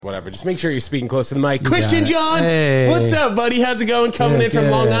Whatever. Just make sure you're speaking close to the mic. Christian John, hey. What's up, buddy? How's it going? Coming in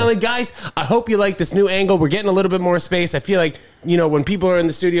from Long Island. Guys, I hope you like this new angle. We're getting a little bit more space. I feel like, when people are in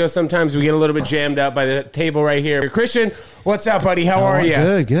the studio, sometimes we get a little bit jammed up by the table right here. Christian, what's up, buddy? How are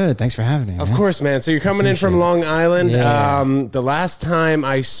you? Good. Thanks for having me, man. Of course, man. So you're coming in from Long Island. Yeah. The last time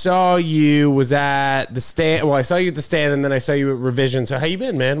I saw you was at the stand. Well, I saw you at the stand, and then I saw you at Revision. So how you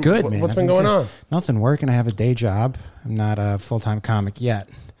been, man? Good, man. What's been going on? Nothing. Working. I have a day job. I'm not a full-time comic yet.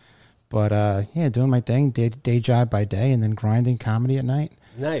 But, doing my thing, day job by day, and then grinding comedy at night.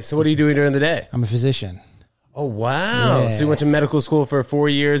 Nice. So what are you doing during the day? I'm a physician. Oh, wow. Yeah. So you went to medical school for 4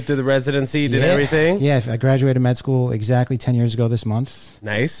 years, did the residency, did everything? Yeah, I graduated med school exactly 10 years ago this month.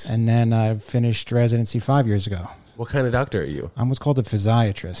 Nice. And then I finished residency 5 years ago. What kind of doctor are you? I'm what's called a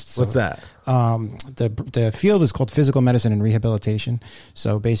physiatrist. So, What's that? The field is called physical medicine and rehabilitation.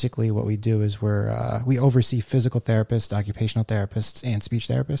 So basically what we do is we oversee physical therapists, occupational therapists, and speech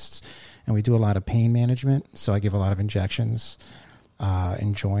therapists. And we do a lot of pain management. So I give a lot of injections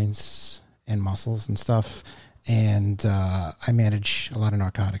in joints and muscles and stuff. And I manage a lot of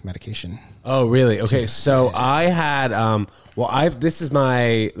narcotic medication. Oh, really? Okay, so I had, this is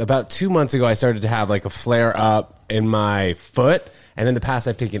about 2 months ago, I started to have like a flare up in my foot. And in the past,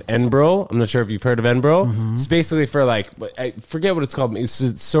 I've taken Enbrel. I'm not sure if you've heard of Enbrel. Mm-hmm. It's basically for I forget what it's called. It's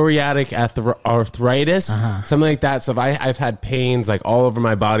psoriatic arthritis, something like that. So if I've had pains like all over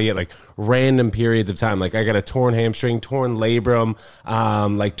my body at like random periods of time. Like I got a torn hamstring, torn labrum,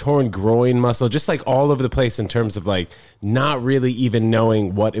 like torn groin muscle, just like all over the place in terms of like not really even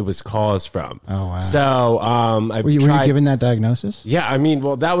knowing what it was caused from. Oh, wow. So were you given that diagnosis? Yeah, I mean,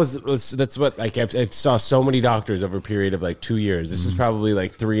 well, that's what like I saw so many doctors over a period of like 2 years. This was probably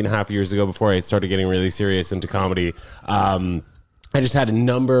like 3.5 years ago before I started getting really serious into comedy. I just had a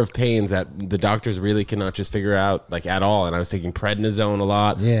number of pains that the doctors really cannot just figure out like at all. And I was taking prednisone a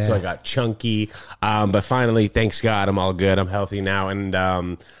lot. Yeah. So I got chunky. But finally, thanks God, I'm all good. I'm healthy now. And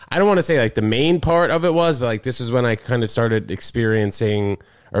I don't want to say like the main part of it was, but like this is when I kind of started experiencing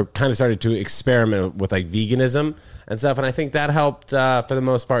or kind of started to experiment with like veganism and stuff. And I think that helped for the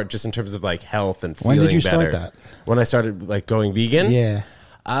most part, just in terms of like health and feeling better. When did you start that? When I started like going vegan? Yeah.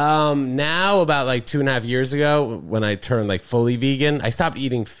 Now about like 2.5 years ago when I turned like fully vegan, I stopped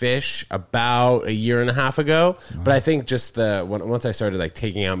eating fish about 1.5 years ago. But I think just once I started like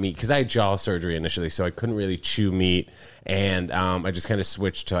taking out meat, because I had jaw surgery initially, so I couldn't really chew meat. And I just kind of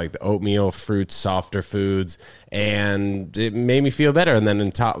switched to like the oatmeal, fruits, softer foods, and it made me feel better. And then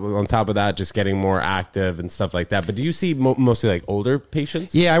on top of that, just getting more active and stuff like that. But do you see mostly like older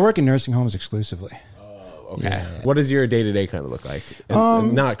patients? Yeah, I work in nursing homes exclusively. Okay. Yeah. What does your day-to-day kind of look like?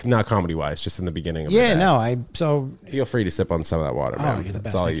 Not comedy-wise, just in the beginning of the day. Feel free to sip on some of that water, man. Oh, you're the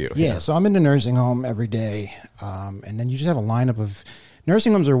best. That's all you. Yeah, so I'm in the nursing home every day. And then you just have a lineup of...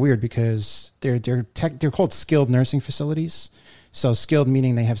 Nursing homes are weird because they're called skilled nursing facilities. So skilled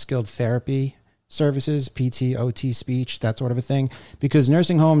meaning they have skilled therapy services, PT, OT, speech, that sort of a thing. Because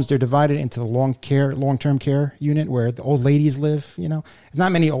nursing homes, they're divided into the long-term care unit where the old ladies live, There's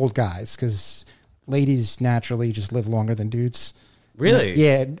not many old guys because... ladies naturally just live longer than dudes. Really?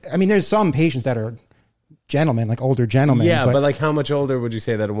 Yeah. I mean, there's some patients that are gentlemen, like older gentlemen. Yeah, but like how much older would you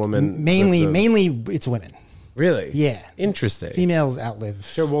say that a woman? Mainly it's women. Really? Yeah. Interesting. Females outlive.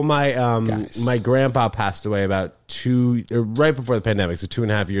 Sure. Well, my grandpa passed away about right before the pandemic, so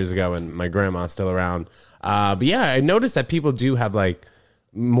 2.5 years ago, and my grandma's still around. But yeah, I noticed that people do have like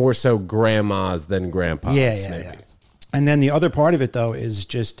more so grandmas than grandpas. Yeah. And then the other part of it, though, is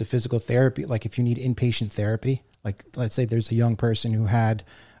just the physical therapy. Like if you need inpatient therapy, like let's say there's a young person who had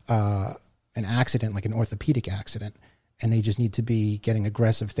an accident, like an orthopedic accident, and they just need to be getting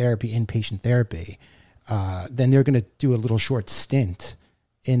aggressive therapy, inpatient therapy, then they're going to do a little short stint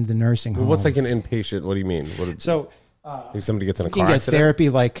in the nursing home. What's like an inpatient? What do you mean? If somebody gets in a car accident? Therapy,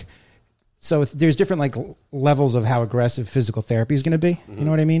 like... So there's different like levels of how aggressive physical therapy is going to be. Mm-hmm. You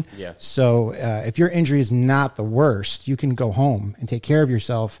know what I mean? Yeah. So if your injury is not the worst, you can go home and take care of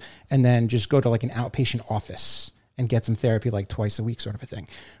yourself and then just go to like an outpatient office and get some therapy like twice a week sort of a thing.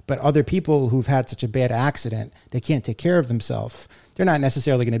 But other people who've had such a bad accident, they can't take care of themselves. They're not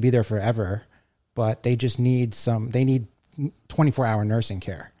necessarily going to be there forever, but they just need 24-hour nursing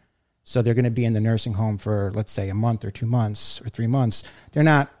care. So they're going to be in the nursing home for, let's say, a month or 2 months or 3 months. They're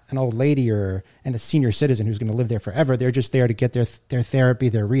not an old lady and a senior citizen who's going to live there forever. They're just there to get their therapy,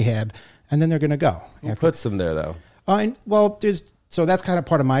 their rehab, and then they're going to go. Who puts them there, though? So that's kind of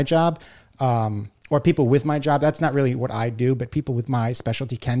part of my job, or people with my job. That's not really what I do, but people with my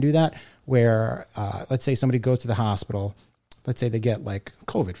specialty can do that, where let's say somebody goes to the hospital. Let's say they get like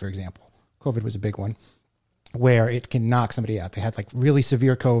COVID, for example. COVID was a big one. where it can knock somebody out. They had like really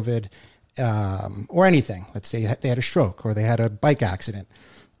severe COVID or anything. Let's say they had a stroke or they had a bike accident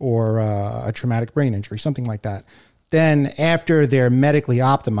or a traumatic brain injury, something like that. Then after they're medically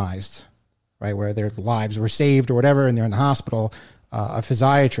optimized, right, where their lives were saved or whatever, and they're in the hospital, a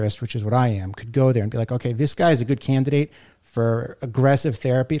physiatrist, which is what I am, could go there and be like, okay, this guy is a good candidate for aggressive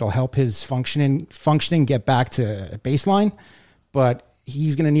therapy. It'll help his functioning get back to baseline, but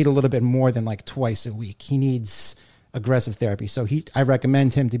he's going to need a little bit more than like twice a week. He needs aggressive therapy. So I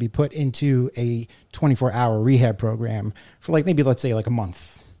recommend him to be put into a 24-hour rehab program for like maybe, let's say, like a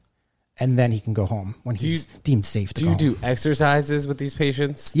month. And then he can go home when he's deemed safe to go home. Do you do exercises with these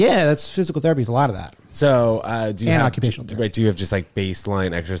patients? Yeah, that's physical therapy is a lot of that. So do you and have occupational therapy. Right, do you have just like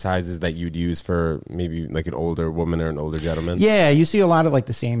baseline exercises that you'd use for maybe like an older woman or an older gentleman? Yeah, you see a lot of like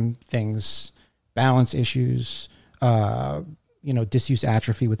the same things, balance issues, disuse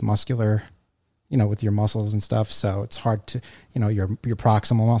atrophy with muscular, with your muscles and stuff. So it's hard to, your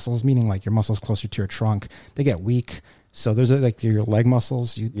proximal muscles, meaning like your muscles closer to your trunk, they get weak. So those are like your leg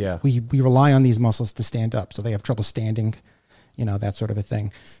muscles. We rely on these muscles to stand up. So they have trouble standing, that sort of a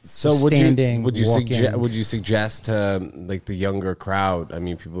thing. So would you suggest to like the younger crowd, I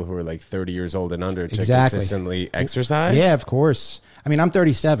mean, people who are like 30 years old and under, to consistently exercise? Yeah, of course. I mean, I'm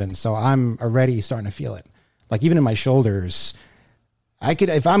 37, so I'm already starting to feel it. Like even in my shoulders,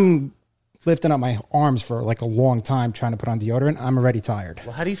 if I'm lifting up my arms for like a long time trying to put on deodorant, I'm already tired.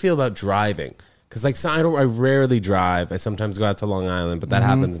 Well, how do you feel about driving? Because like I rarely drive. I sometimes go out to Long Island, but that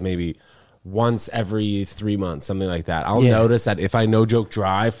happens maybe once every 3 months, something like that. I'll notice that if I no joke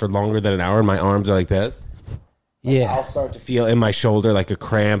drive for longer than an hour and my arms are like this, I'll start to feel in my shoulder like a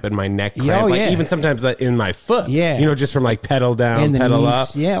cramp and my neck cramp, even sometimes in my foot. Just from like pedal down, pedal up.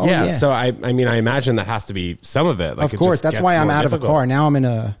 So I imagine that has to be some of it. Like, of course, that's why I'm out of a car now. I'm in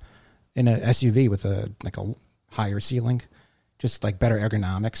a SUV with a higher ceiling. Just like better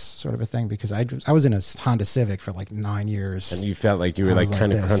ergonomics sort of a thing, because I was in a Honda Civic for like 9 years. And you felt like you were like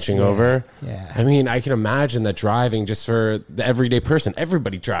kind of crunching over. Yeah. I mean, I can imagine that driving just for the everyday person,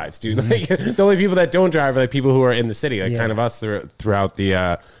 everybody drives, dude. Like the only people that don't drive are like people who are in the city, like kind of us throughout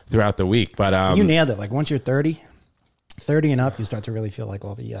the week. But you nailed it. Like once you're 30 and up, you start to really feel like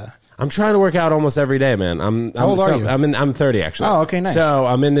all the I'm trying to work out almost every day, man. How old are you? I'm 30 actually. Oh, okay, nice. So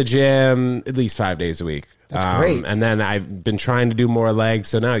I'm in the gym at least 5 days a week. That's great. And then I've been trying to do more legs.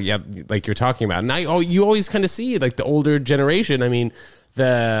 So now, like you're talking about, now you always kind of see like the older generation. I mean,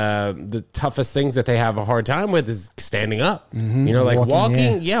 the toughest things that they have a hard time with is standing up. Like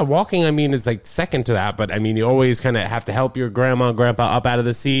walking. Walking. I mean, is like second to that. But I mean, you always kind of have to help your grandma and grandpa up out of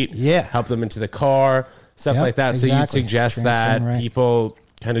the seat. Yeah, help them into the car, stuff like that. Exactly. So you'd suggest that people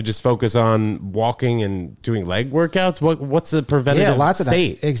kind of just focus on walking and doing leg workouts? What's the preventative lots of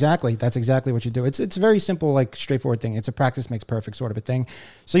state? That. Exactly. That's exactly what you do. It's a very simple, like straightforward thing. It's a practice makes perfect sort of a thing.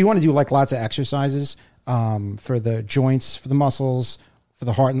 So you want to do like lots of exercises for the joints, for the muscles, for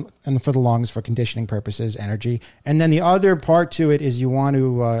the heart and for the lungs, for conditioning purposes, energy. And then the other part to it is you want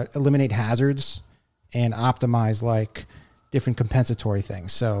to eliminate hazards and optimize like different compensatory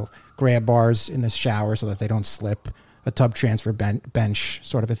things. So grab bars in the shower so that they don't slip, a tub transfer bench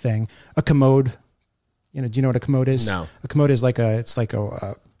sort of a thing, a commode. Do you know what a commode is? No. A commode is like a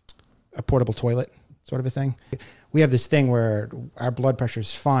portable toilet sort of a thing. We have this thing where our blood pressure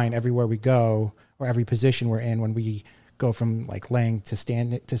is fine everywhere we go or every position we're in when we go from like laying to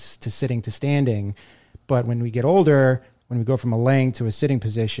stand to sitting to standing. But when we get older, when we go from a laying to a sitting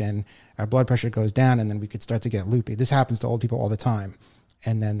position, our blood pressure goes down and then we could start to get loopy. This happens to old people all the time.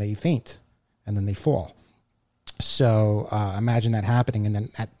 And then they faint and then they fall. So imagine that happening. And then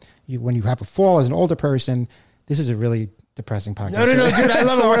when you have a fall as an older person, this is a really depressing podcast. No, dude, I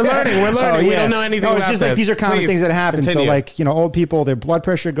love it. We're learning. Oh, yeah. We don't know anything about it's just this. like these are common things that happen. Continue. So like, old people, their blood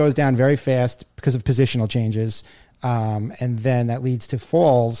pressure goes down very fast because of positional changes. And then that leads to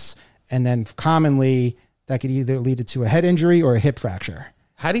falls. And then commonly that could either lead to a head injury or a hip fracture.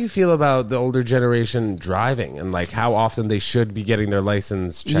 How do you feel about the older generation driving and like how often they should be getting their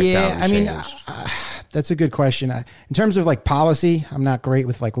license checked out and changed? That's a good question. In terms of like policy, I'm not great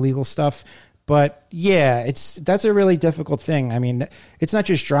with like legal stuff, but yeah, that's a really difficult thing. I mean, it's not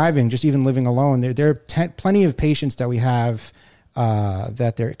just driving, just even living alone. There are plenty of patients that we have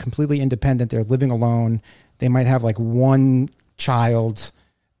that they're completely independent. They're living alone. They might have like one child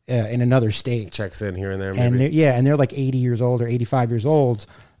in another state. Checks in here and there. Maybe. And they're like 80 years old or 85 years old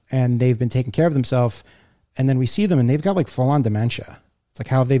and they've been taking care of themselves. And then we see them and they've got like full on dementia. It's like,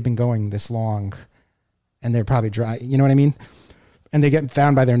 how have they been going this long? And they're probably dry. You know what I mean? and they get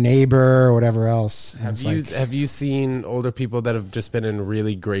found by their neighbor or whatever else. And Have you seen older people that have just been in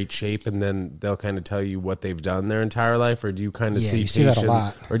really great shape, and then they'll kind of tell you what they've done their entire life, or do you kind of see you patients, see that a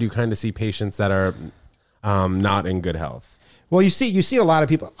lot. or do you kind of see patients that are not in good health? Well, you see a lot of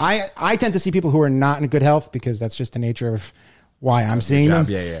people. I tend to see people who are not in good health because that's just the nature of why I'm seeing them.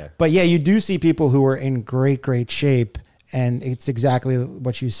 Yeah. But yeah, you do see people who are in great shape, and it's exactly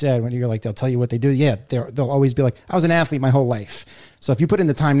what you said when you're like, they'll tell you what they do. Yeah, they'll always be like, I was an athlete my whole life. So if you put in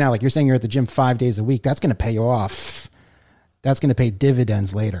the time now, like you're saying, you're at the gym 5 days a week, that's going to pay you off. That's going to pay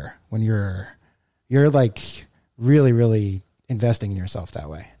dividends later when you're like really investing in yourself that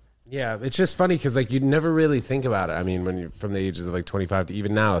way. Yeah, it's just funny because like you never really think about it. I mean, when you're from the ages of like 25 to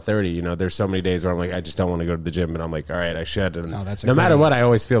even now 30, you know, there's so many days where I'm like, I just don't want to go to the gym, but I'm like, all right, I should. And no matter what, I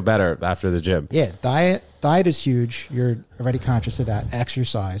always feel better after the gym. Yeah, diet is huge. You're already conscious of that.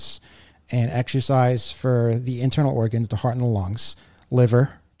 Exercise for the internal organs, the heart and the lungs,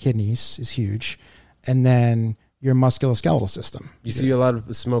 liver, kidneys is huge, and then your musculoskeletal system. You see a lot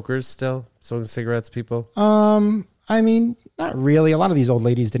of smokers still smoking cigarettes, people. I mean, not really. A lot of these old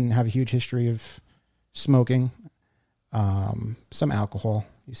ladies didn't have a huge history of smoking. Some alcohol.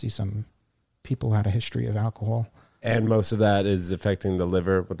 You see some people who had a history of alcohol. And most of that is affecting the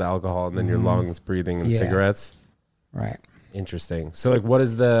liver with the alcohol and then your lungs breathing in cigarettes. Right. Interesting. So like what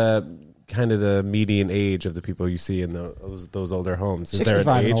is the kind of the median age of the people you see in those older homes? Is 65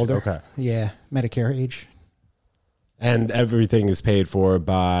 there an age? and older. Okay. Yeah. Medicare age. And everything is paid for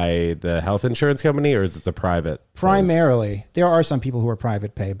by the health insurance company, or is it the private? Primarily. There are some people who are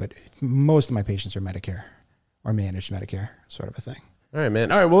private pay, but most of my patients are Medicare or managed Medicare, sort of a thing. All right,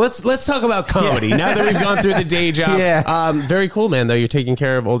 man. All right, well, let's talk about comedy. Now that we've gone through the day job. Yeah. Very cool, man, though. You're taking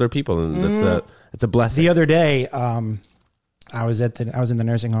care of older people, and it's a blessing. The other day, I was in the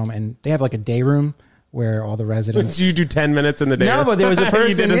nursing home, and they have like a day room where all the residents. Do you do 10 minutes in the day? No, but there was a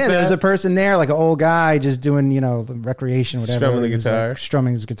person. There was a person there, like an old guy, just doing the recreation, whatever, strumming the guitar, like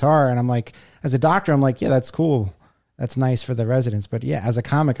strumming his guitar. And I'm like, as a doctor, I'm like, yeah, that's cool. That's nice for the residents. But yeah, as a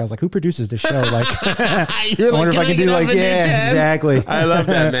comic, I was like, who produces this show? Like, You're I wonder if I could do like, yeah, exactly. I love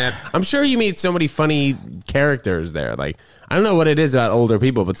that, man. I'm sure you meet so many funny characters there. Like, I don't know what it is about older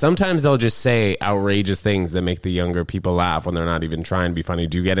people, but sometimes they'll just say outrageous things that make the younger people laugh when they're not even trying to be funny.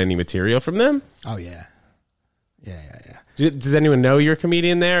 Do you get any material from them? Oh, yeah. Yeah. Does anyone know you're a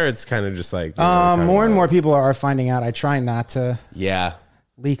comedian there? It's kind of just like... more and more people are finding out. I try not to... Yeah.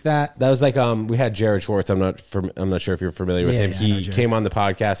 Leak that. That was like we had Jared Schwartz. I'm not sure if you're familiar with him. He came on the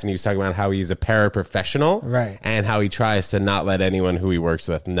podcast and he was talking about how he's a paraprofessional, right? And how he tries to not let anyone who he works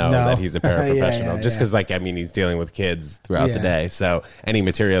with know that he's a paraprofessional, just because he's dealing with kids throughout the day. So any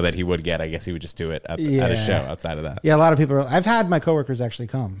material that he would get, I guess he would just do it at a show outside of that. Yeah, a lot of people. I've had my coworkers actually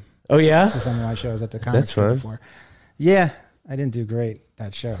come. Oh yeah, to some of my shows at the comic That's fun. Before. Yeah, I didn't do great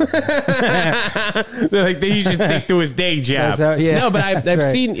that show. They're like, you should stick to his day job. No, but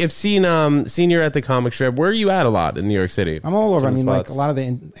I've seen you're at the comic strip. Where are you at a lot in New York City? I'm all over. I mean, like a lot of the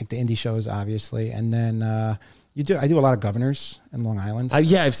indie shows, obviously, and then I do a lot of Governors in Long Island.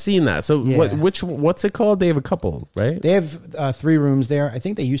 Yeah, I've seen that. So what's it called? They have a couple, right? They have 3 rooms there. I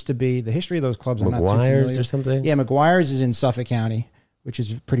think they used to be the history of those clubs. I'm not too familiar. or something. Yeah, McGuire's is in Suffolk County, which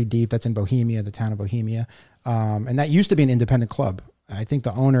is pretty deep. That's in Bohemia, the town of Bohemia. And that used to be an independent club. I think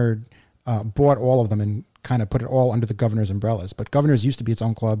the owner bought all of them and kind of put it all under the Governor's umbrellas. But Governor's used to be its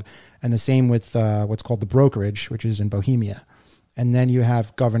own club. And the same with what's called the Brokerage, which is in Bohemia. And then you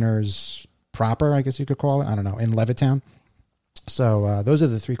have Governor's proper, I guess you could call it. I don't know, in Levittown. So those are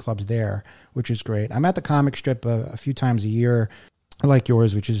the 3 clubs there, which is great. I'm at the comic strip a few times a year. I like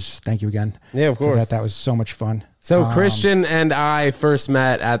yours, which is, thank you again. Yeah, of course. That was so much fun. So Christian and I first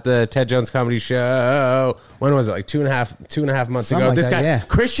met at the Ted Jones Comedy Show. When was it? Like two and a half months ago. Like this guy, yeah.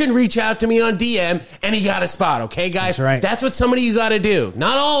 Christian, reached out to me on DM and he got a spot. Okay, guys? That's right. That's what some of you got to do.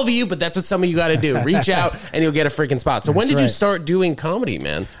 Not all of you, but that's what some of you got to do. Reach out and you'll get a freaking spot. So when did you start doing comedy,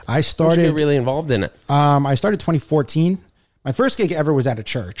 man? I started... When did you get really involved in it? I started 2014. My first gig ever was at a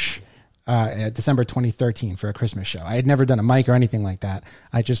church. December 2013 for a Christmas show. I had never done a mic or anything like that.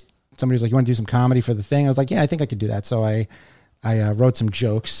 Somebody was like, you want to do some comedy for the thing? I was like, yeah, I think I could do that. So I wrote some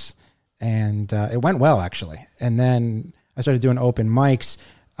jokes and it went well actually. And then I started doing open mics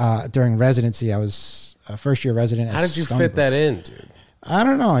during residency. I was a first year resident. How did you fit that in, dude? I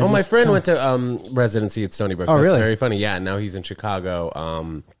don't know. My friend went to residency at Stony Brook. Oh, That's really? very funny. Yeah, now he's in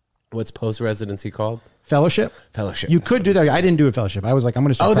Chicago. What's post-residency called? Fellowship. You could do that. I didn't do a fellowship. I was like, I'm going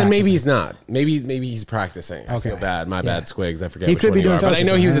to start. Oh, then maybe he's not. Maybe he's practicing. I feel bad. My bad, Squigs. I forget. He which could one be you doing are. But I fellowship.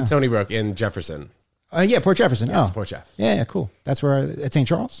 know he was at Stony Brook in Jefferson. Yeah, Port Jefferson. It's Port Jeff. Yeah, cool. That's where at St.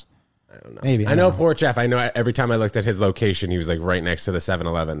 Charles. Maybe. I know poor Jeff. I know every time I looked at his location, he was like right next to the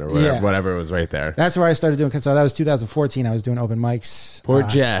 7-Eleven or whatever was right there. That's where I started doing. So that was 2014. I was doing open mics. Poor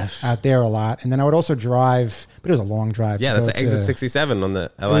Jeff. Out there a lot. And then I would also drive, but it was a long drive. Yeah, that's an exit 67 on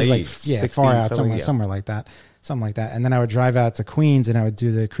the LIE. Like, far out, somewhere like that. Something like that. And then I would drive out to Queens and I would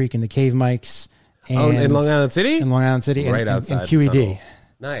do the Creek and the Cave mics. And in Long Island City? In Long Island City. Right outside. In QED.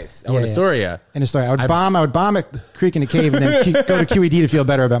 Nice. In Astoria. In Astoria. I would bomb at Creek and the Cave and then go to QED to feel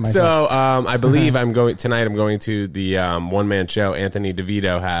better about myself. So I believe I'm going to the one-man show Anthony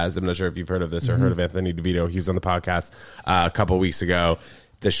DeVito has. I'm not sure if you've heard of this or heard of Anthony DeVito. He was on the podcast a couple weeks ago.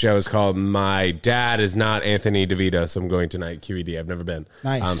 The show is called My Dad Is Not Anthony DeVito. So I'm going tonight, QED. I've never been.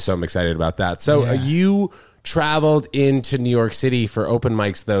 Nice. So I'm excited about that. So you traveled into New York City for open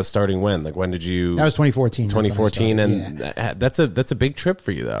mics, though, starting when? Like, when did you... That was 2014. 2014, and that's a big trip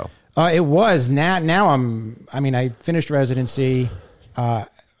for you, though. It was. Now I finished residency. I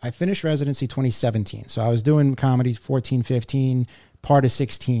finished residency 2017. So I was doing comedy 14, 15, part of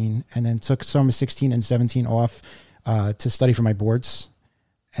 16, and then took some of 16 and 17 off to study for my boards.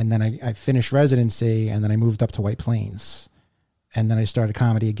 And then I finished residency, and then I moved up to White Plains. And then I started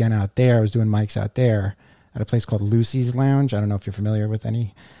comedy again out there. I was doing mics out there at a place called Lucy's Lounge. I don't know if you're familiar with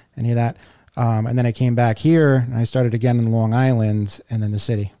any of that. And then I came back here, and I started again in Long Island, and then the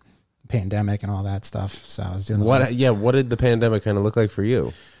city, pandemic and all that stuff. So I was doing what did the pandemic kind of look like for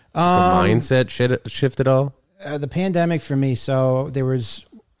you? The mindset shift at all? The pandemic for me. So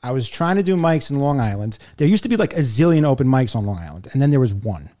I was trying to do mics in Long Island. There used to be like a zillion open mics on Long Island, and then there was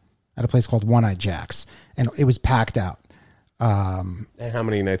one at a place called One Eye Jack's, and it was packed out. And how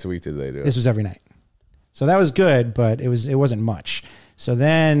many nights a week did they do? This was every night. So that was good, but it wasn't much. So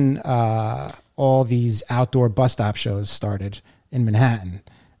then all these outdoor bus stop shows started in Manhattan.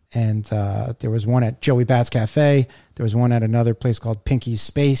 And there was one at Joey Bat's Cafe. There was one at another place called Pinky's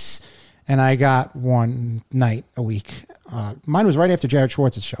Space. And I got one night a week. Mine was right after Jared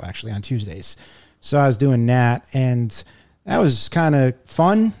Schwartz's show, actually, on Tuesdays. So I was doing that. And that was kind of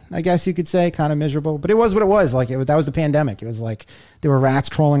fun, I guess you could say, kind of miserable. But it was what it was. Like that was the pandemic. It was like there were rats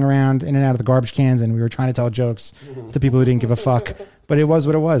crawling around in and out of the garbage cans, and we were trying to tell jokes to people who didn't give a fuck. But it was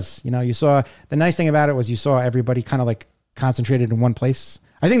what it was. You know, the nice thing about it was you saw everybody kind of like concentrated in one place.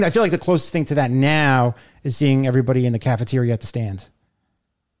 I feel like the closest thing to that now is seeing everybody in the cafeteria at the stand.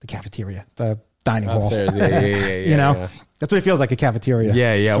 The cafeteria, the dining hall. You know? Yeah. That's what it feels like, a cafeteria.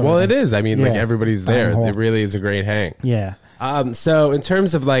 Yeah. Well, it is. I mean, like everybody's there. It really is a great hang. Yeah. So in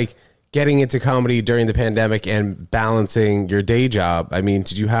terms of like getting into comedy during the pandemic and balancing your day job, I mean,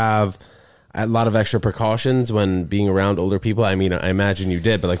 did you have a lot of extra precautions when being around older people? I mean, I imagine you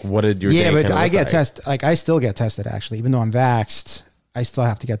did, but like, what did your day but I get like? tested. Like, I still get tested, actually. Even though I'm vaxxed, I still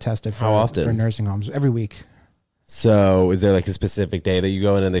have to get tested How often? For nursing homes every week. So is there like a specific day that you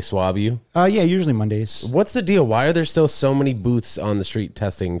go in and they swab you? Yeah, usually Mondays. What's the deal? Why are there still so many booths on the street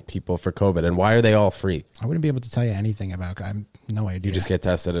testing people for COVID, and why are they all free? I wouldn't be able to tell you anything about. I have no idea. You just get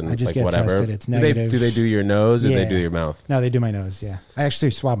tested and it's just like whatever. Tested. It's negative. Do they do your nose or do they do your mouth? No, they do my nose. Yeah, I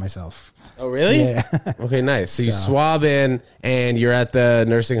actually swab myself. Oh, really? Yeah. Okay, nice. So you swab in, and you're at the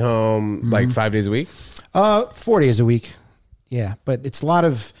nursing home like 5 days a week? 4 days a week. Yeah, but it's a lot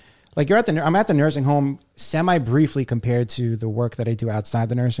of like I'm at the nursing home semi-briefly compared to the work that I do outside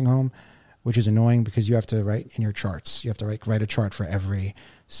the nursing home, which is annoying because you have to write in your charts. You have to write a chart for every.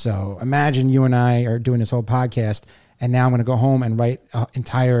 So imagine you and I are doing this whole podcast, and now I'm going to go home and write an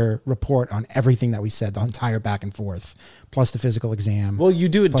entire report on everything that we said, the entire back and forth, plus the physical exam. Well, you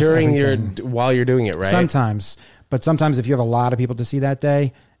do it during while you're doing it, right? Sometimes, but sometimes if you have a lot of people to see that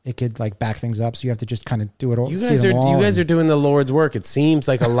day, it could like back things up. So you have to just kind of do it all. You guys are doing the Lord's work. It seems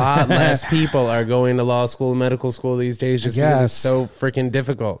like a lot less people are going to law school, medical school these days, just because it's so freaking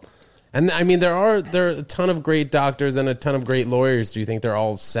difficult. And I mean, there are a ton of great doctors and a ton of great lawyers. Do you think they're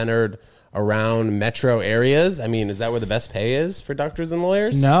all centered around metro areas? I mean, is that where the best pay is for doctors and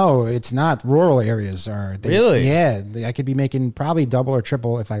lawyers? No, it's not. Rural areas are. Really? Yeah. I could be making probably double or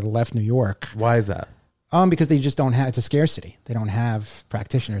triple if I left New York. Why is that? Because they just don't have, it's a scarcity. They don't have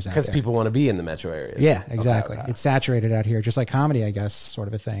practitioners out there. Because people want to be in the metro areas. Yeah, exactly. Okay. It's saturated out here, just like comedy, I guess, sort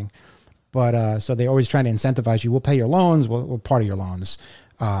of a thing. But so they always try to incentivize you. We'll pay your loans. We'll part of your loans.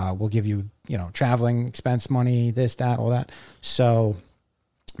 We'll give you, traveling expense money, this, that, all that. So,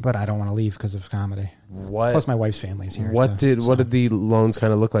 but I don't want to leave because of comedy. Plus my wife's family's here. What did the loans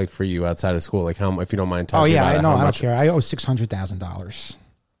kind of look like for you outside of school? Like how, if you don't mind talking about it. I don't care. I owe $600,000.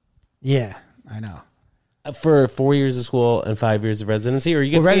 Yeah, I know. For 4 years of school and 5 years of residency, or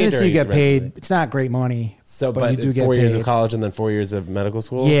you get paid? Residency, you get paid. It's not great money. So, but you do get 4 years of college and then 4 years of medical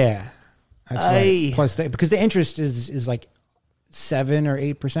school? Yeah. That's right. Plus, because the interest is like 7 or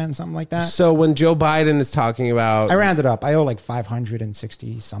 8%, something like that. So when Joe Biden is talking about, I rounded up. I owe like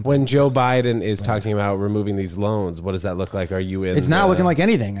 560 something. when Joe Biden is talking about removing these loans, what does that look like? Are you in? It's not looking like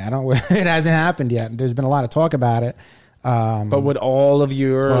anything. I don't. It hasn't happened yet. There's been a lot of talk about it. But would all of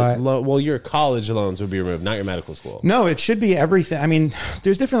your your college loans would be removed, not your medical school? No, it should be everything. I mean,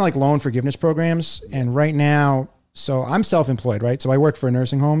 there's different like loan forgiveness programs, and right now, so I'm self-employed, right? So I work for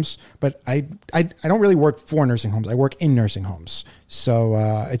nursing homes, but I don't really work for nursing homes. I work in nursing homes. So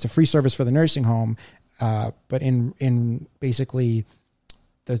it's a free service for the nursing home, but in basically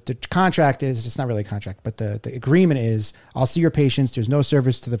the contract is, it's not really a contract, but the agreement is I'll see your patients. There's no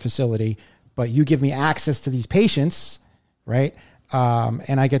service to the facility, but you give me access to these patients, right?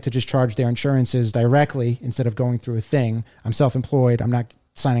 And I get to just charge their insurances directly instead of going through a thing. I'm self-employed. I'm not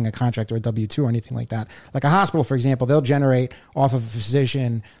signing a contract or a W-2 or anything like that. Like a hospital, for example, they'll generate off of a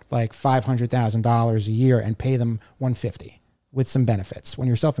physician like $500,000 a year and pay them $150 with some benefits. When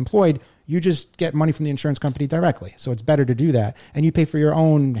you're self-employed, you just get money from the insurance company directly. So it's better to do that. And you pay for your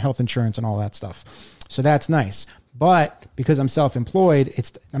own health insurance and all that stuff. So that's nice. But because I'm self-employed,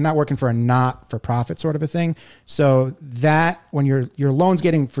 I'm not working for a not-for-profit sort of a thing. So that when your loan's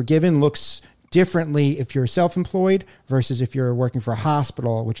getting forgiven looks differently if you're self-employed versus if you're working for a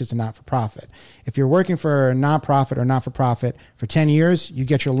hospital, which is a not-for-profit. If you're working for a nonprofit or not-for-profit for 10 years, you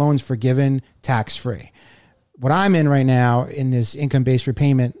get your loans forgiven tax-free. What I'm in right now in this income-based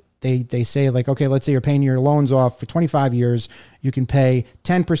repayment, they say like, okay, let's say you're paying your loans off for 25 years. You can pay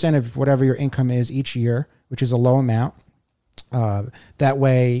 10% of whatever your income is each year, which is a low amount. That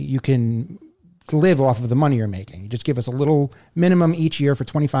way you can live off of the money you're making. You just give us a little minimum each year for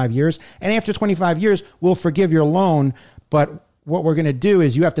 25 years. And after 25 years, we'll forgive your loan. But what we're going to do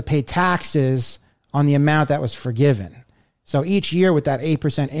is you have to pay taxes on the amount that was forgiven. So each year with that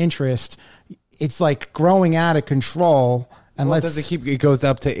 8% interest, it's like growing out of control. And it goes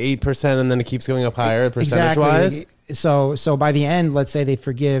up to 8% and then it keeps going up higher percentage wise. So by the end, let's say they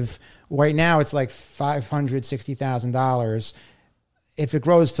forgive, right now it's like $560,000. If it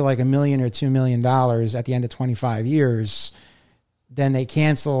grows to like $1 million or $2 million at the end of 25 years, then they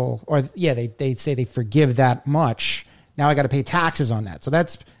cancel, or they say they forgive that much. Now I got to pay taxes on that. So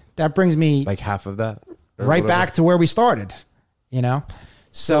that brings me like half of that right back to where we started, you know?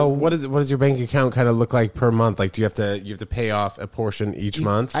 So what does your bank account kind of look like per month? Like, do you have to pay off a portion each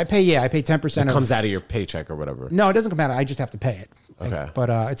month? I pay 10%. It comes out of your paycheck or whatever. No, it doesn't come out. I just have to pay it. Okay. But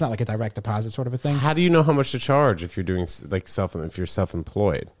it's not like a direct deposit sort of a thing. How do you know how much to charge if you're doing like if you're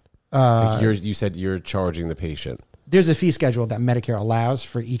self-employed? You said you're charging the patient. There's a fee schedule that Medicare allows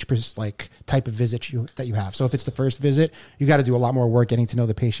for each like type of visit that you have. So if it's the first visit, you got to do a lot more work getting to know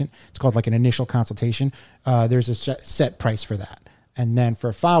the patient. It's called like an initial consultation. There's a set price for that. And then for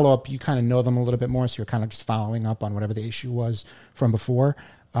a follow-up, you kind of know them a little bit more. So you're kind of just following up on whatever the issue was from before.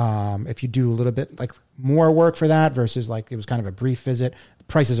 If you do a little bit like more work for that versus like it was kind of a brief visit,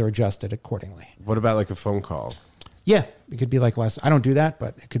 prices are adjusted accordingly. What about like a phone call? Yeah, it could be like less. I don't do that,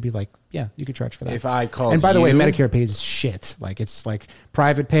 but it could be like, yeah, you could charge for that. If I call, and by the way, Medicare pays shit. Like it's like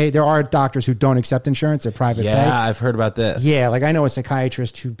private pay. There are doctors who don't accept insurance. They're private pay. Yeah, I've heard about this. Yeah, like I know a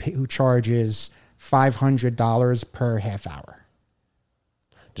psychiatrist who charges $500 per half hour.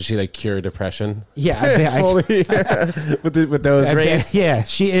 Does she like cure depression? Yeah, with those rates. Yeah,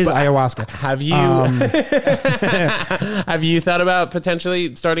 she is ayahuasca. Have you thought about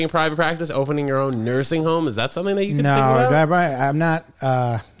potentially starting a private practice, opening your own nursing home? Is that something that you could think about? No, I'm not.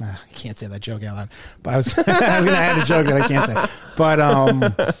 I can't say that joke out loud. But I was going to add a joke that I can't say. But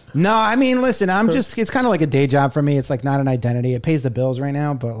no, I mean, listen, it's kind of like a day job for me. It's like not an identity. It pays the bills right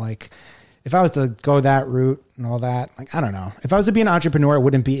now, but like, if I was to go that route and all that, like, I don't know. If I was to be an entrepreneur, it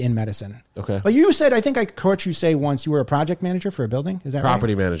wouldn't be in medicine. Okay. Like you said, I think I caught you say once you were a project manager for a building. Is that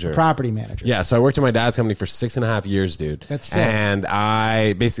Property right? manager. Property manager. Yeah. So I worked at my dad's company for 6.5 years, dude. That's sick. And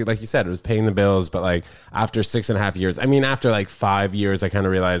I basically, like you said, it was paying the bills. But like after 6.5 years, I mean, after like 5 years, I kind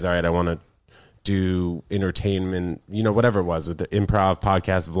of realized, all right, I want to do entertainment, whatever it was, with the improv,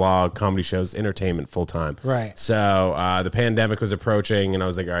 podcast, vlog, comedy shows, entertainment full time. Right. So the pandemic was approaching and I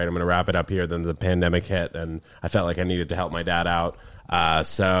was like, all right, I'm going to wrap it up here. Then the pandemic hit and I felt like I needed to help my dad out.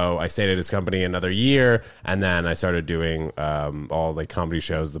 So I stayed at his company another year, and then I started doing all like comedy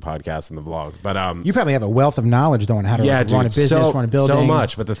shows, the podcast, and the vlog. But you probably have a wealth of knowledge on how to run a business, run a building. So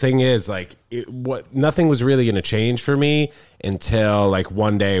much. But the thing is, like, nothing was really going to change for me until like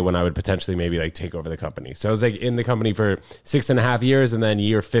one day when I would potentially maybe like take over the company. So I was like in the company for 6.5 years, and then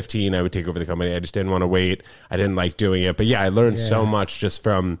year 15 I would take over the company. I just didn't want to wait. I didn't like doing it. But yeah, I learned so much just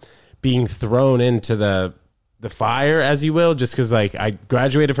from being thrown into the fire, as you will, just because like I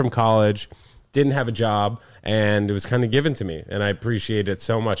graduated from college, didn't have a job, and it was kind of given to me, and I appreciate it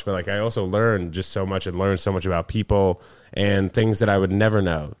so much. But like, I also learned just so much and learned so much about people and things that I would never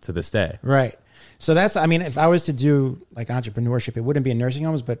know to this day. Right. So that's, I mean, if I was to do like entrepreneurship, it wouldn't be in nursing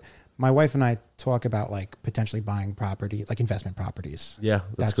homes, but my wife and I talk about like potentially buying property, like investment properties. Yeah,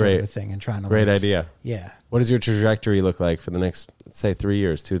 that's that great. Sort of a thing, and trying to Great like, idea. Yeah. What does your trajectory look like for the next, let's say, 3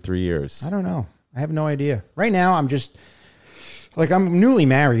 years, 2-3 years? I don't know. I have no idea. Right now, I'm just like, I'm newly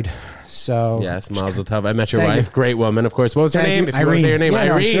married. So yes, Mazel Tov. I met your Thank wife. you. Great woman, of course. What was her Thank name? you. If you want to say her name, Yeah,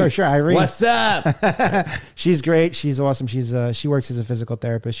 no, Irene. sure, Irene. What's up? She's great. She's awesome. She works as a physical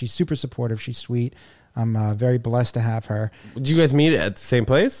therapist. She's super supportive. She's sweet. I'm very blessed to have her. Did you guys meet at the same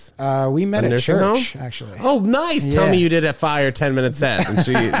place? We met A at nursing church, home? actually. Oh, nice. Tell Yeah. me you did a 5 or 10 minute set, and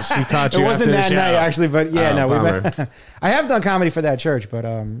she caught you. It wasn't after the that show. night, actually, but yeah, Oh, no, bummer. we met. I have done comedy for that church, but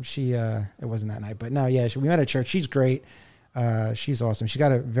it wasn't that night. But no, yeah, we met at church. She's great. She's awesome. She's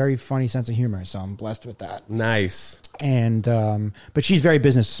got a very funny sense of humor, so I'm blessed with that. Nice. And but she's very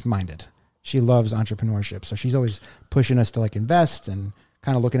business minded. She loves entrepreneurship, so she's always pushing us to like invest and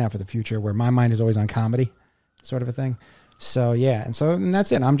kind of looking out for the future. Where my mind is always on comedy, sort of a thing. So yeah, and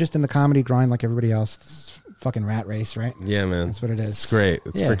that's it. I'm just in the comedy grind like everybody else. It's fucking rat race, right? Yeah, man. That's what it is. It's great.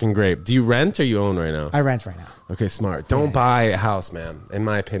 It's Yeah. freaking great. Do you rent or you own right now? I rent right now. Okay, smart. Don't buy a house, man. In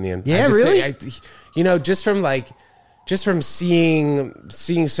my opinion. Yeah, I just really? Think, just from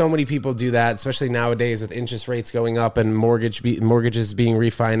seeing so many people do that, especially nowadays with interest rates going up and mortgages being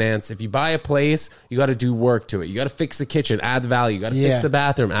refinanced. If you buy a place, you got to do work to it. You got to fix the kitchen, add value. You got to Yeah. fix the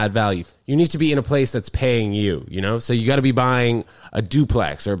bathroom, add value. You need to be in a place that's paying you. So you got to be buying a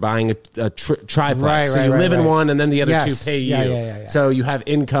duplex or buying a triplex. Right, so you right, live in right. one, and then the other Yes. two pay you. Yeah. So you have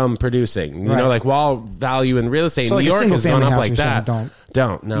income producing. Right. Like while value in real estate So in like New a York has single-family gone up house, like you're saying that.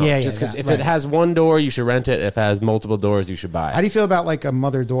 don't. No. Yeah, Just because if right. it has one door, you should rent it. If it has multiple doors, you should buy it. How do you feel about like a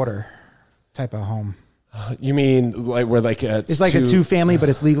mother-daughter type of home? You mean like where like It's like a two-family, but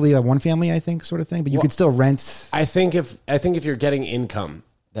it's legally a one-family, I think, sort of thing. But you could still rent. I think if you're getting income,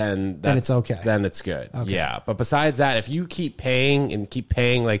 then it's okay. Then it's good. Okay. Yeah. But besides that, if you keep paying,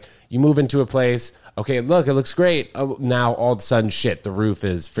 like you move into a place, okay, look, it looks great. Oh, now all of a sudden, shit, the roof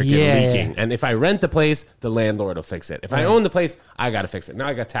is freaking leaking. Yeah. And if I rent the place, the landlord will fix it. If I own the place, I got to fix it. Now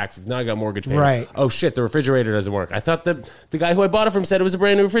I got taxes. Now I got mortgage payment. Right. Oh shit, the refrigerator doesn't work. I thought the guy who I bought it from said it was a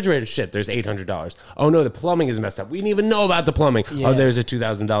brand new refrigerator. Shit, there's $800. Oh no, the plumbing is messed up. We didn't even know about the plumbing. Yeah. Oh, there's a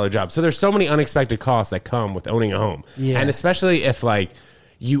 $2,000 job. So there's so many unexpected costs that come with owning a home. Yeah. And especially if like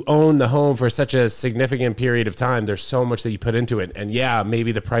you own the home for such a significant period of time, there's so much that you put into it. And yeah,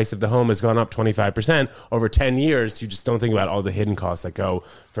 maybe the price of the home has gone up 25% over 10 years. You just don't think about all the hidden costs that go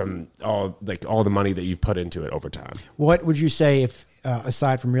from all the money that you've put into it over time. What would you say if,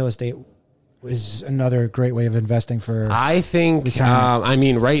 aside from real estate, is another great way of investing for? I think,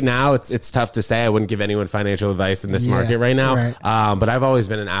 retirement? right now it's tough to say. I wouldn't give anyone financial advice in this Yeah, market right now. right. But I've always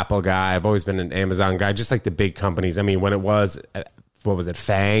been an Apple guy. I've always been an Amazon guy, just like the big companies. I mean, when it was, what was it,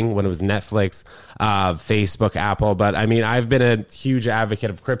 Fang, when it was Netflix, Facebook, Apple. But I mean, I've been a huge advocate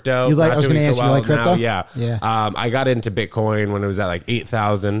of crypto. You like- Not I was doing gonna ask, so you well like crypto? now. Yeah. Yeah. I got into Bitcoin when it was at like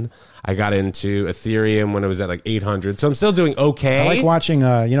 8,000. I got into Ethereum when it was at like 800. So I'm still doing okay. I like watching,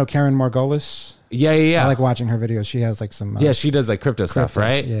 Karen Margolis. Yeah. I like watching her videos. She has like some. Yeah, she does like crypto stuff, Cryptos,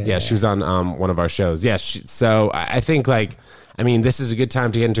 right? yeah. She was on one of our shows. Yeah, so I think like, I mean, this is a good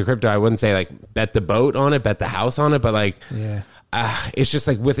time to get into crypto. I wouldn't say like bet the boat on it, bet the house on it, but like, Yeah. it's just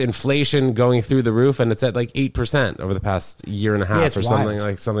like with inflation going through the roof, and it's at like 8% over the past year and a half it's or something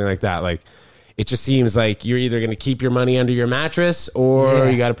wild. like that. Like, it just seems like you're either going to keep your money under your mattress or Yeah.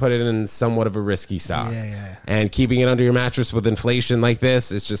 you got to put it in somewhat of a risky stock. Yeah. And keeping it under your mattress with inflation like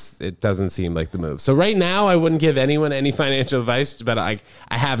this, it doesn't seem like the move. So right now, I wouldn't give anyone any financial advice, but I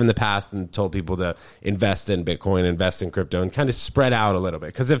have in the past and told people to invest in Bitcoin, invest in crypto, and kind of spread out a little bit.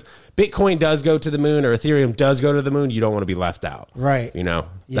 Because if Bitcoin does go to the moon or Ethereum does go to the moon, you don't want to be left out. Right.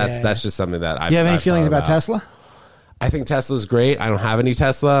 That's just something that You have any I've feelings thought about Tesla? I think Tesla's great. I don't have any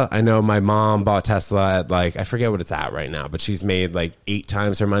Tesla. I know my mom bought Tesla at like, I forget what it's at right now, but she's made like 8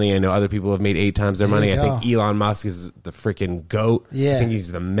 times her money. I know other people have made 8 times their money. you I think go. Elon Musk is the freaking GOAT. Yeah. I think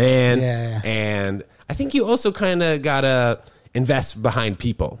he's the man. Yeah. And I think you also kind of got to invest behind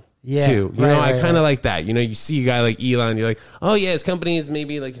people. Yeah. Too. You Right, know, I right, kind of right. like that. You know, you see a guy like Elon, you're like, oh yeah, his company is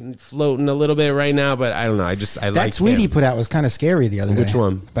maybe like floating a little bit right now, but I don't know. I That like tweet he him. put out was kind of scary the other day. Which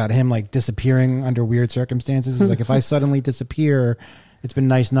one? About him like disappearing under weird circumstances. He's like, if I suddenly disappear, it's been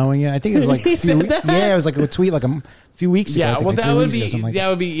nice knowing you. I think it was like He said that? Yeah, it was like a tweet like a few weeks ago. I Yeah, think, well, like that 3 would weeks ago, be something like that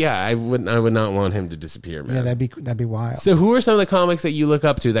would be yeah. I would not want him to disappear, man. Yeah, that'd be wild. So who are some of the comics that you look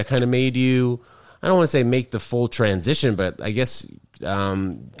up to that kind of made you, I don't want to say make the full transition, but I guess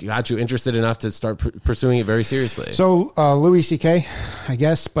got you interested enough to start pursuing it very seriously? So Louis C.K., I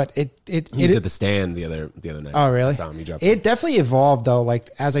guess, but he was at the Stand the other night. Oh, really? I saw him. He dropped it definitely evolved though. Like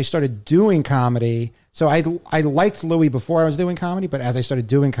as I started doing comedy, so I liked Louis before I was doing comedy, but as I started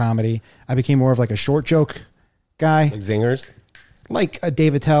doing comedy, I became more of like a short joke guy, like zingers. Like a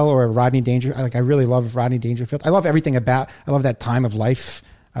Dave Attell or a Rodney Dangerfield. I really love Rodney Dangerfield. I love everything about. I love that time of life.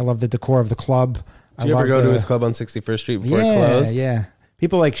 I love the decor of the club. Did you ever go to his club on 61st Street before it closed? Yeah.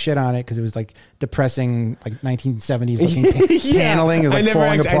 People like shit on it because it was like depressing, like 1970s looking paneling. It was like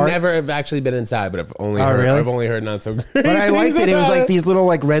falling apart. I never have actually been inside, but I've only heard not so great. But I liked it. It was like these little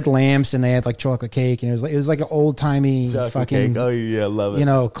like red lamps, and they had like chocolate cake, and it was like an old timey fucking. Cake. Oh yeah, love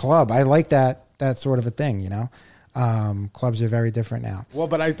it. Club. I like that sort of a thing. Clubs are very different now. Well,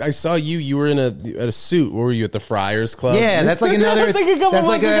 but I saw you were in a suit. Where were you at the Friars Club? Yeah, that's like another. That's like a couple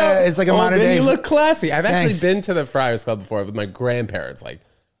months ago. It's like a modern day. You look classy. I've actually been to the Friars Club before with my grandparents. Like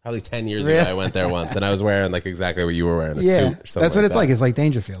probably 10 years ago, I went there once, and I was wearing like exactly what you were wearing, a suit or something. That's what it's like. It's like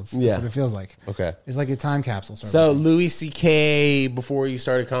Dangerfields. Yeah. That's what it feels like. Okay. It's like a time capsule. So Louis C.K. before you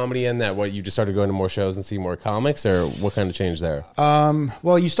started comedy, and that what you just started going to more shows and see more comics, or what kind of change there?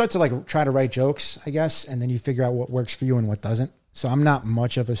 Well, you start to like try to write jokes, I guess, and then you figure out what works for you and what doesn't. So I'm not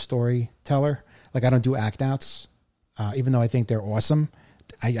much of a storyteller. Like I don't do act outs, even though I think they're awesome.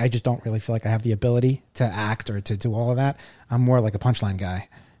 I just don't really feel like I have the ability to act or to do all of that. I'm more like a punchline guy.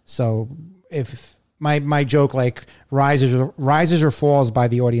 So if my joke like rises or falls by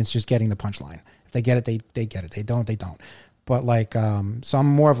the audience just getting the punchline. If they get it, they get it. They don't, they don't. But like, so I'm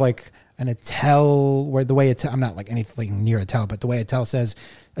more of like an Attell, where the way Attell, I'm not like anything near Attell, but the way Attell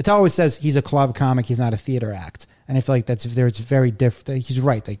always says he's a club comic, he's not a theater act. And I feel like it's very different. He's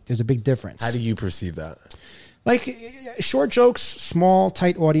right. Like, there's a big difference. How do you perceive that? Like short jokes, small,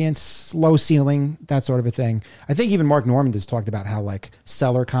 tight audience, low ceiling, that sort of a thing. I think even Mark Normand has talked about how like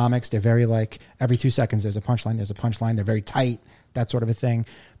cellar comics, they're very like every 2 seconds there's a punchline. They're very tight, that sort of a thing.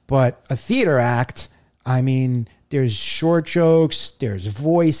 But a theater act, I mean, there's short jokes, there's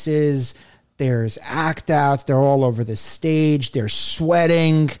voices, there's act outs. They're all over the stage. They're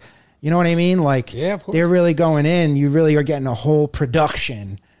sweating. You know what I mean? Like, yeah, of course. They're really going in. You really are getting a whole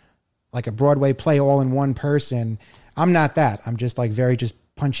production, like a Broadway play all in one person. I'm not that. I'm just like very just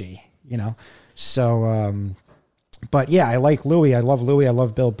punchy, So, but yeah, I like Louis. I love Louis. I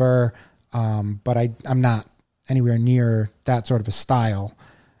love Bill Burr. But I'm not anywhere near that sort of a style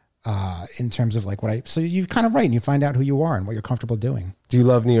in terms of like so you're kind of right. And you find out who you are and what you're comfortable doing. Do you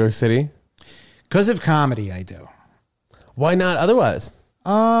love New York City? Because of comedy, I do. Why not otherwise?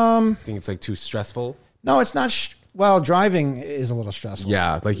 You think it's like too stressful? No, it's not. Well, driving is a little stressful.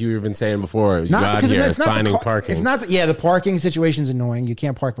 Yeah, like you've been saying before. You not out here finding parking. It's not. The parking situation's annoying. You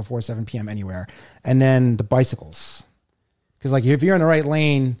can't park before 7 p.m. anywhere. And then the bicycles, because like if you're in the right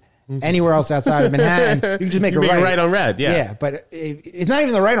lane anywhere else outside of Manhattan, you can just make a right. Right on red. Yeah. Yeah, but it's not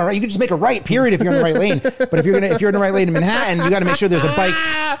even the right on right. You can just make a right. Period. If you're in the right lane. But if you're in the right lane in Manhattan, you got to make sure there's a bike.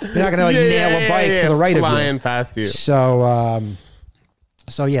 You're not gonna nail a bike to the right of you, flying past you. So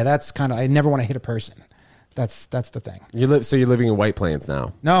yeah, that's kind of. I never want to hit a person. That's the thing. So you're living in White Plains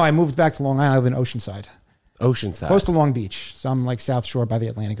now? No, I moved back to Long Island. I live in Oceanside. Oceanside. Close to Long Beach. So I'm like South Shore by the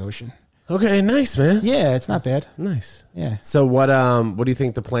Atlantic Ocean. Okay, nice, man. Yeah, it's not bad. Nice. Yeah. So what do you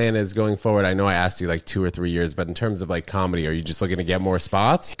think the plan is going forward? I know I asked you like 2 or 3 years, but in terms of like comedy, are you just looking to get more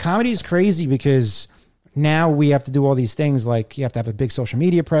spots? Comedy is crazy because now we have to do all these things. Like you have to have a big social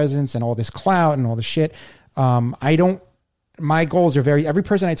media presence and all this clout and all this shit. My goals are every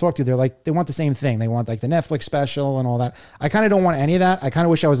person I talk to, they want the same thing. They want like the Netflix special and all that. I kind of don't want any of that. I kind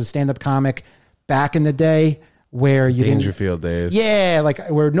of wish I was a stand-up comic back in the day where you Dangerfield days. Yeah. Like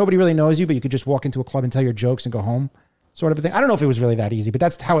where nobody really knows you, but you could just walk into a club and tell your jokes and go home sort of a thing. I don't know if it was really that easy, but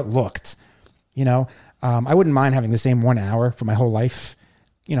that's how it looked, I wouldn't mind having the same 1 hour for my whole life,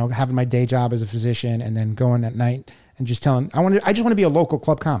 having my day job as a physician and then going at night and just telling, I just want to be a local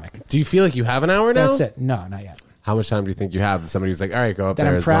club comic. Do you feel like you have an hour now? That's it. No, not yet. How much time do you think you have? Somebody who's like, all right, go up that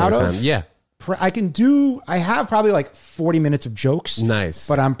there. I'm proud of? Yeah. I have probably like 40 minutes of jokes. Nice.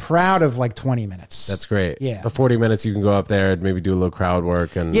 But I'm proud of like 20 minutes. That's great. Yeah. The 40 minutes you can go up there and maybe do a little crowd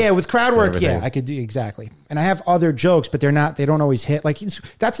work. Yeah, with crowd work, I could do exactly. And I have other jokes, but they don't always hit. Like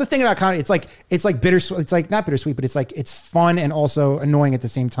that's the thing about comedy. It's like bittersweet. It's like not bittersweet, but it's fun and also annoying at the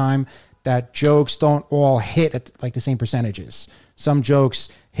same time that jokes don't all hit at like the same percentages. Some jokes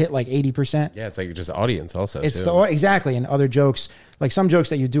hit like 80%. Yeah, it's like just audience also. Exactly. And other jokes, like some jokes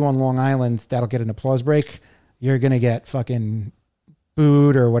that you do on Long Island that'll get an applause break, you're going to get fucking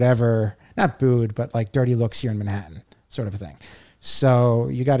booed or whatever. Not booed, but like dirty looks here in Manhattan sort of a thing. So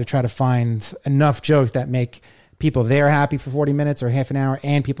you got to try to find enough jokes that make people there happy for 40 minutes or half an hour,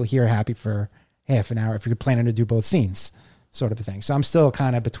 and people here happy for half an hour if you're planning to do both scenes, sort of a thing. So I'm still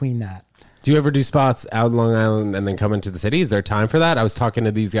kind of between that. Do you ever do spots out in Long Island and then come into the city? Is there time for that? I was talking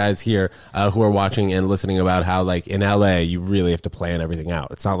to these guys here who are watching and listening about how, like, in LA, you really have to plan everything out.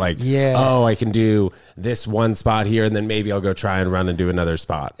 It's not like, oh, I can do this one spot here and then maybe I'll go try and run and do another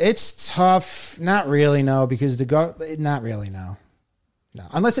spot. It's tough. Not really, no, because not really, no. No,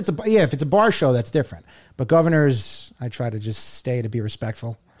 unless it's if it's a bar show, that's different. But Governors, I try to just stay to be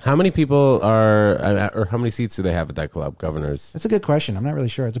respectful. How many people or how many seats do they have at that club, Governors? That's a good question. I'm not really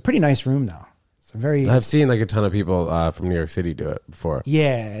sure. It's a pretty nice room, though. It's a very. I've seen like a ton of people from New York City do it before.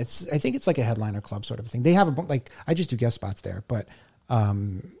 Yeah, I think it's like a headliner club sort of thing. They have I just do guest spots there, but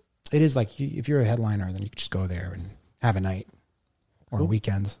it is like if you're a headliner, then you can just go there and have a night or a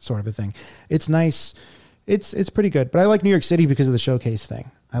weekend sort of a thing. It's nice. It's pretty good. But I like New York City because of the showcase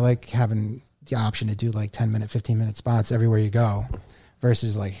thing. I like having the option to do like 10-minute, 15-minute spots everywhere you go.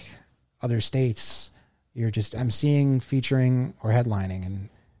 Versus like other states, you're just emceeing, featuring, or headlining,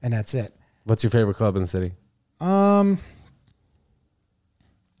 and that's it. What's your favorite club in the city? I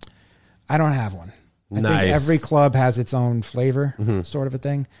don't have one. I Nice. think every club has its own flavor, sort of a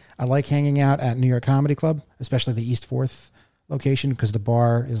thing. I like hanging out at New York Comedy Club, especially the East 4th location, because the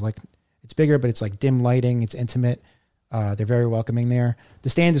bar is like, it's bigger, but it's like dim lighting, it's intimate. They're very welcoming there. The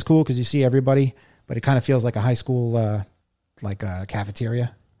stand is cool because you see everybody, but it kind of feels like a high school like a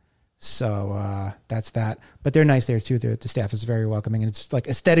cafeteria. So that's that. But they're nice there too. The staff is very welcoming and it's like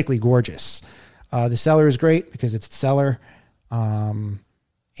aesthetically gorgeous. The Cellar is great because it's a cellar.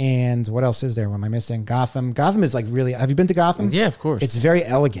 And what else is there? What am I missing? Gotham. Gotham is like really, have you been to Gotham? Yeah, of course. It's very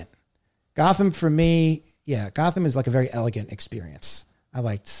elegant. Gotham for me, Gotham is like a very elegant experience. I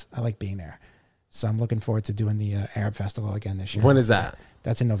like being there. So I'm looking forward to doing the Arab Festival again this year. When is that?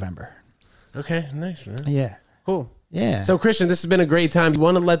 That's in November. Okay, nice, man. Yeah. Cool. Yeah. So, Christian, this has been a great time. You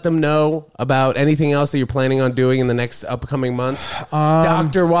want to let them know about anything else that you're planning on doing in the next upcoming months?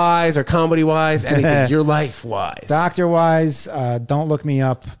 Doctor-wise or comedy-wise, anything, your life-wise. Doctor-wise, don't look me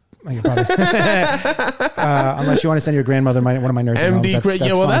up. Unless you want to send your grandmother one of my nursing homes. MD, That's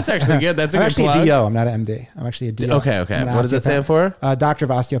well, fine. that's actually good. That's a I'm good actually plug. a DO. I'm not an MD. I'm actually a DO. Okay. What does that stand for? Doctor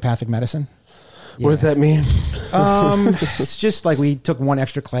of Osteopathic Medicine. Yeah. What does that mean? It's just like we took one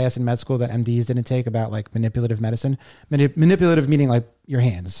extra class in med school that MDs didn't take about like manipulative medicine. Manipulative meaning like your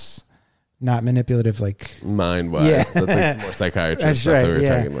hands, not manipulative like Mind-wise. Yeah. That's like more psychiatrist That's stuff right, that we were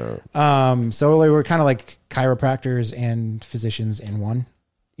yeah. talking about. So we're kind of like chiropractors and physicians in one.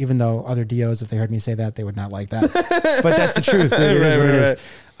 Even though other DOs, if they heard me say that, they would not like that. But that's the truth, dude. It is what it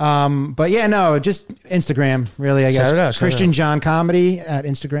is. But yeah, no, just Instagram, really, I guess. Shout it out, Christian John Comedy at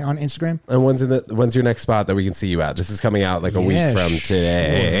Instagram on Instagram. And when's your next spot that we can see you at? This is coming out like a week from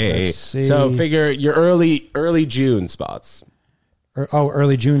today. Let's see. So figure your early June spots.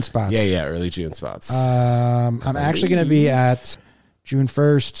 Early June spots. Yeah, early June spots. I'm actually going to be at June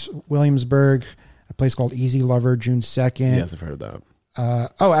 1st, Williamsburg, a place called Easy Lover, June 2nd. Yes, I've heard of that.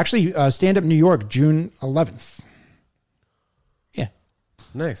 Stand Up New York, June 11th. Yeah.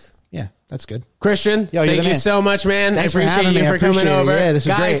 Nice. Yeah, that's good. Christian, Yo, you're thank the you man. so much, man. Thanks I for appreciate having you me. I for coming appreciate it. over. Yeah, this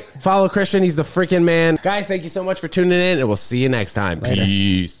was Guys, great. follow Christian. He's the freaking man. Guys, thank you so much for tuning in, and we'll see you next time. Later.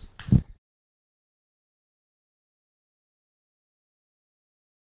 Peace.